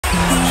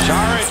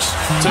Saric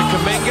to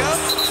Kuminga,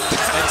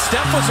 and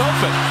Steph was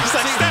open. He's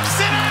like, Steph,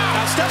 sit down!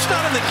 Now, Steph's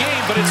not in the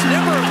game, but it's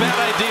never a bad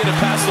idea to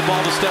pass the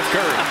ball to Steph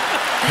Curry.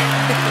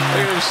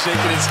 Look at him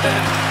shaking his head.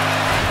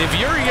 If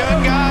you're a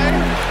young guy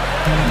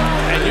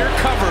and you're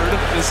covered,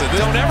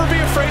 don't ever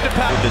be afraid to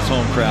pass. This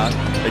home crowd,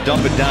 they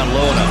dump it down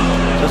low enough.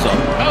 That's a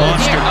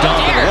monster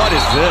dunk. What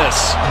is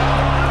this?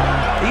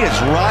 He is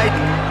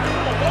riding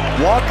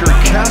Walker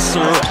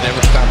Kessler.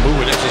 Never stop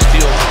moving. It's a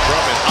steal from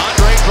Drummond.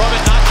 Andre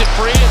Drummond knocked it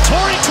free, and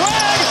Torrey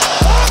Craig!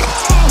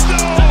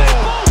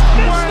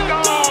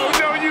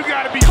 No, you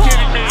gotta be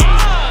kidding me.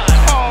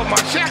 Oh, my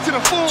Shaq's in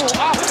a fool.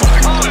 Oh,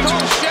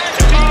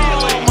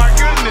 my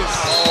goodness.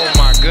 Oh,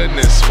 my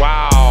goodness.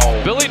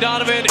 Wow. Billy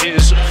Donovan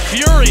is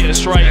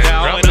furious right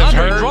now, and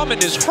Andre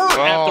Drummond is hurt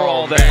after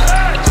all that.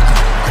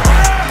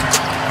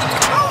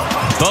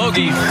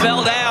 Bogey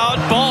fell down,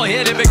 ball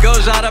hit him, it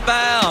goes out of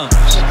bounds.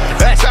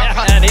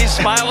 And he's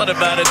smiling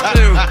about it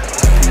too.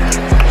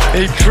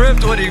 He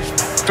tripped when he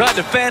tried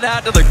to fan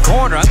out to the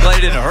corner. I'm glad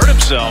he didn't hurt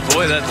himself.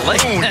 Boy, that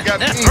leg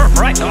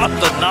right off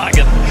the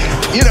noggin.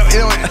 You know,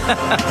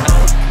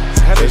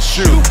 had his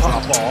shoe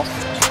pop off.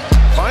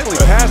 Finally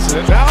passes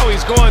it. Now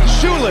he's going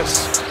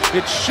shoeless.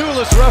 It's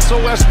shoeless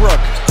Russell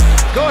Westbrook.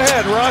 Go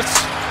ahead, Russ.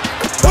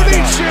 Who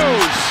needs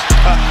shoes?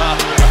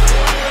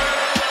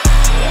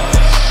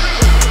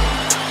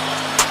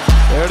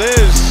 There it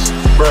is.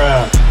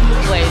 Bruh.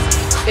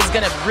 Is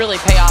going to really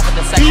pay off in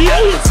the second half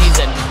of the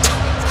season.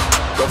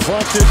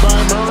 Deflected by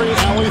Murray.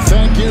 Allie,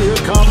 thank you. Here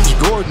comes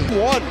Gordon.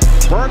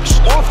 Burks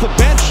off the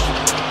bench.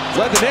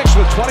 Led the Knicks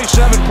with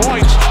 27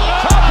 points.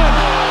 Toppin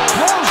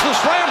throws the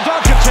slam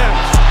dunk attempt.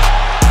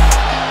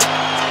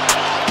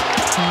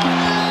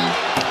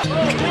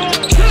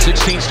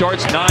 16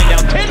 starts, 9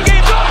 down, 10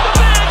 games off the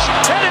bench,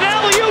 and an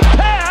alley-oop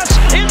pass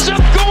ends up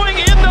going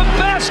in the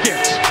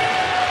basket.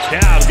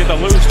 Down, get the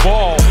loose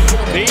ball.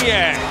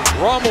 Niang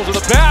rumbled to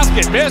the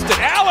basket, missed it.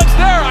 Allen's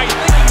there. I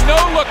think he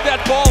no-looked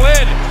that ball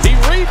in. He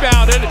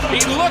rebounded.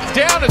 He looked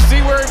down to see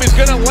where he was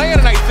going to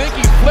land, and I think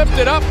he flipped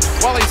it up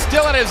while he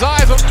still had his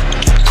eyes on.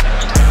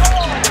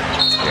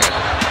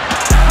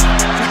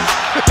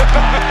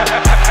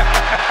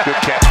 Good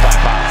catch by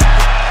Pop.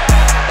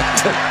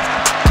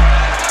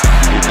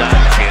 He's not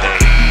in a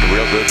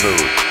real good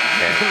mood.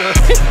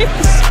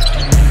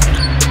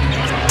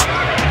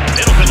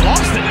 Middleton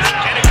lost it,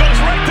 and it goes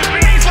right to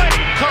Beasley.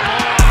 Come on.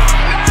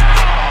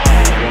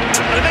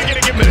 Are they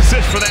going to give him an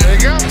assist for that? They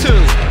got to.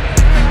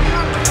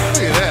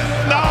 Look at that.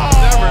 No.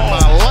 Never in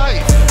my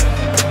life.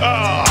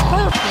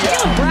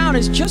 Jaylen Brown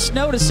is just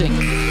noticing.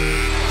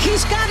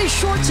 He's got his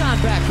shorts on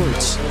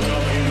backwards.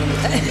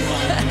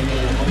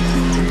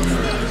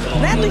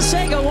 Natalie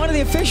Sego, one of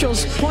the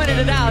officials, pointed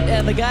it out,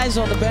 and the guys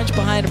on the bench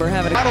behind him are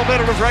having a Final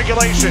minute of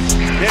regulation.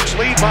 Knicks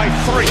lead by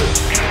 3.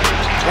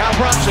 Now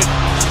Brunson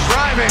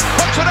driving,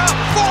 puts it up,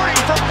 40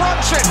 from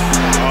Brunson.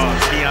 Oh,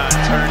 Keon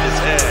turned his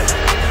head.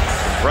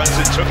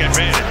 Brunson took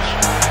advantage.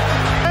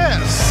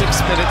 6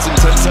 minutes and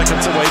 10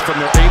 seconds away from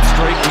their 8th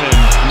straight win.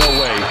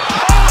 No way.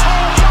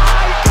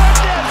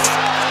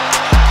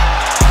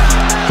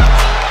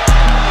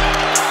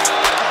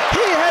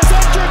 He has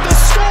entered the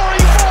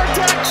scoring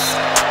vortex.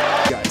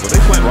 Were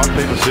they playing rock,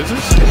 paper,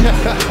 scissors?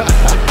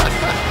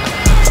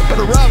 I've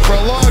been around for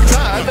a long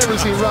time. I've never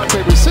seen rock,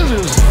 paper,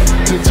 scissors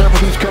to determine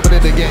who's coming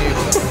in the game.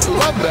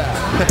 Love that.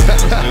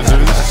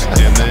 Scissors,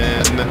 and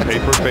then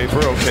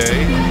paper,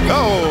 okay.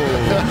 Oh,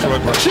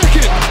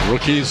 Chicken.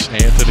 Rookies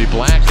Anthony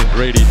Black and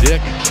Grady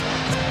Dick.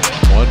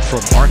 One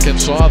from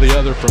Arkansas, the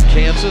other from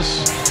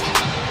Kansas.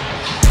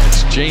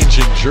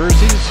 Exchanging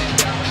jerseys.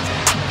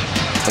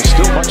 There's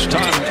still much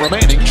time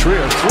remaining.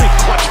 Trier, 3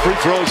 clutch free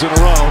throws in a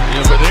row.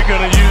 Yeah, but they're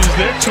going to use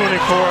their 24.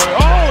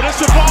 Oh, that's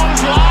the ball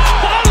is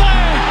live.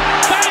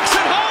 Banks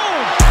it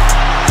home.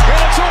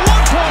 And it's a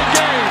 1-point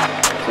game.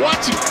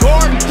 Watch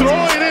Gordon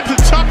throw it into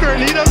Tucker,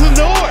 and he doesn't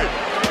know it.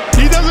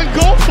 He doesn't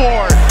go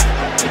for it.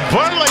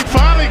 Butler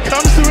finally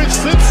comes to his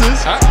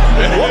senses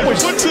and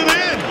puts it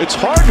in. It's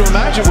hard to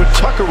imagine what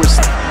Tucker was.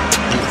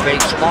 He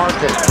fakes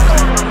Martin,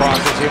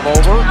 crosses him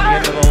over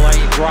into the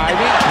lane,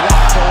 driving,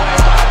 blocked away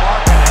by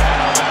Martin.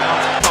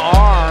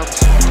 Arms.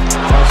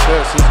 Watch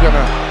this.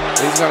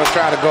 He's gonna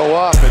try to go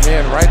up, and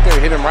then right there,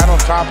 hit him right on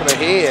top of the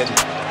head.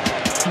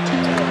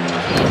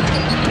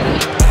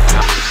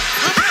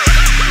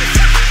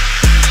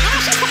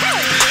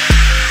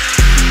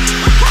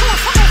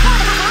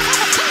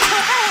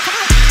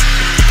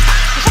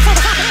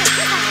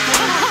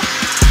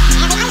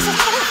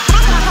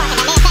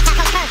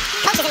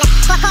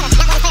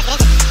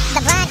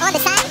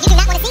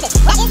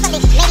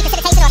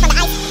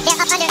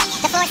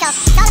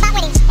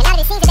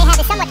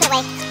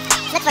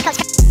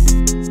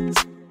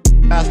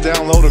 Pass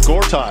down low to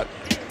Gortat.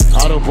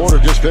 Otto Porter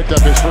just picked up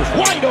his first.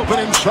 Wide open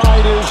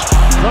inside is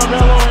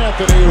Carmelo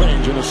Anthony.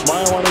 Range and a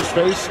smile on his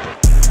face.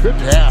 Good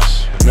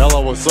pass.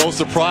 Melo was so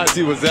surprised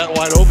he was that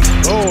wide open.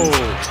 Oh,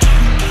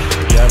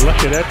 Yeah,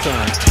 lucky that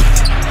time.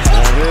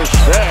 and here's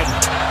Fed.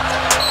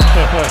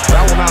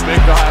 That will not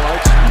make the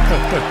highlights.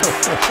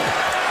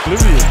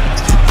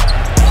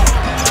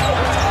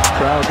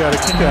 Crowd got a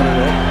kick out of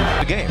that.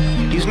 the game.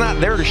 He's not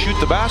there to shoot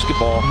the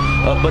basketball,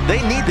 but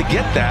they need to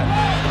get that.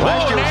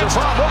 Last year was a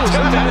problem. What was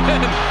that?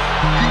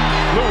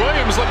 Lou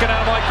Williams looking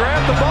at him like, grab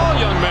the ball,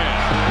 young man.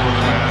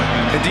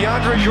 And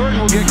DeAndre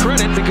Jordan will get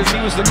credit because he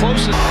was the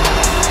closest.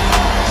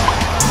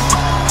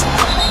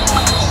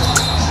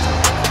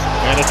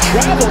 And a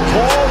travel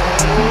call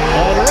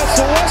on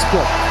Russell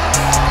Westbrook.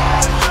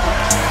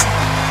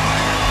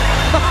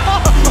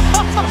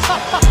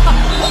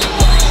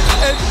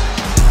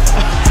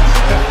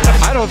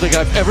 I don't think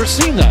I've ever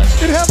seen that.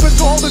 It happens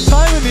all the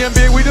time in the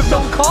NBA. We just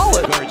don't call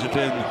it. Guards have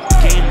been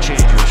game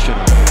changers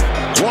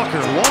tonight.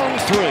 Walker, long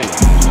three.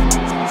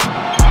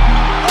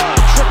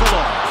 Triple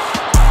off.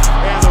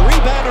 And the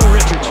rebound to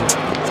Richardson.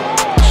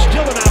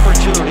 Still an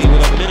opportunity with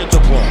a minute to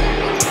play.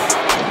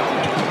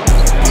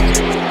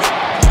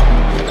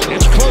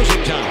 It's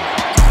closing time.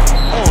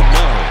 Oh,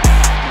 no.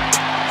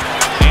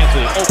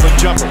 Anthony, open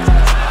jumper.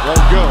 Let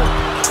it go.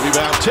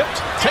 Rebound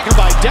tipped. Taken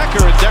by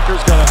Decker, and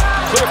Decker's got a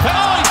clear path.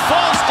 Oh, he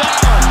falls down.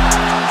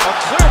 A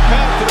clear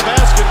path to the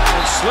basket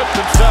and slipped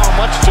and fell,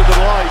 much to the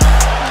delight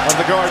of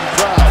the Garden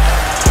crowd.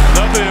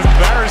 Another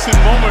embarrassing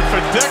moment for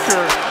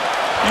Decker.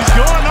 He's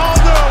going all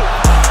no.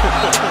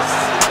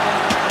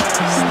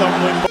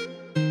 Stumbling.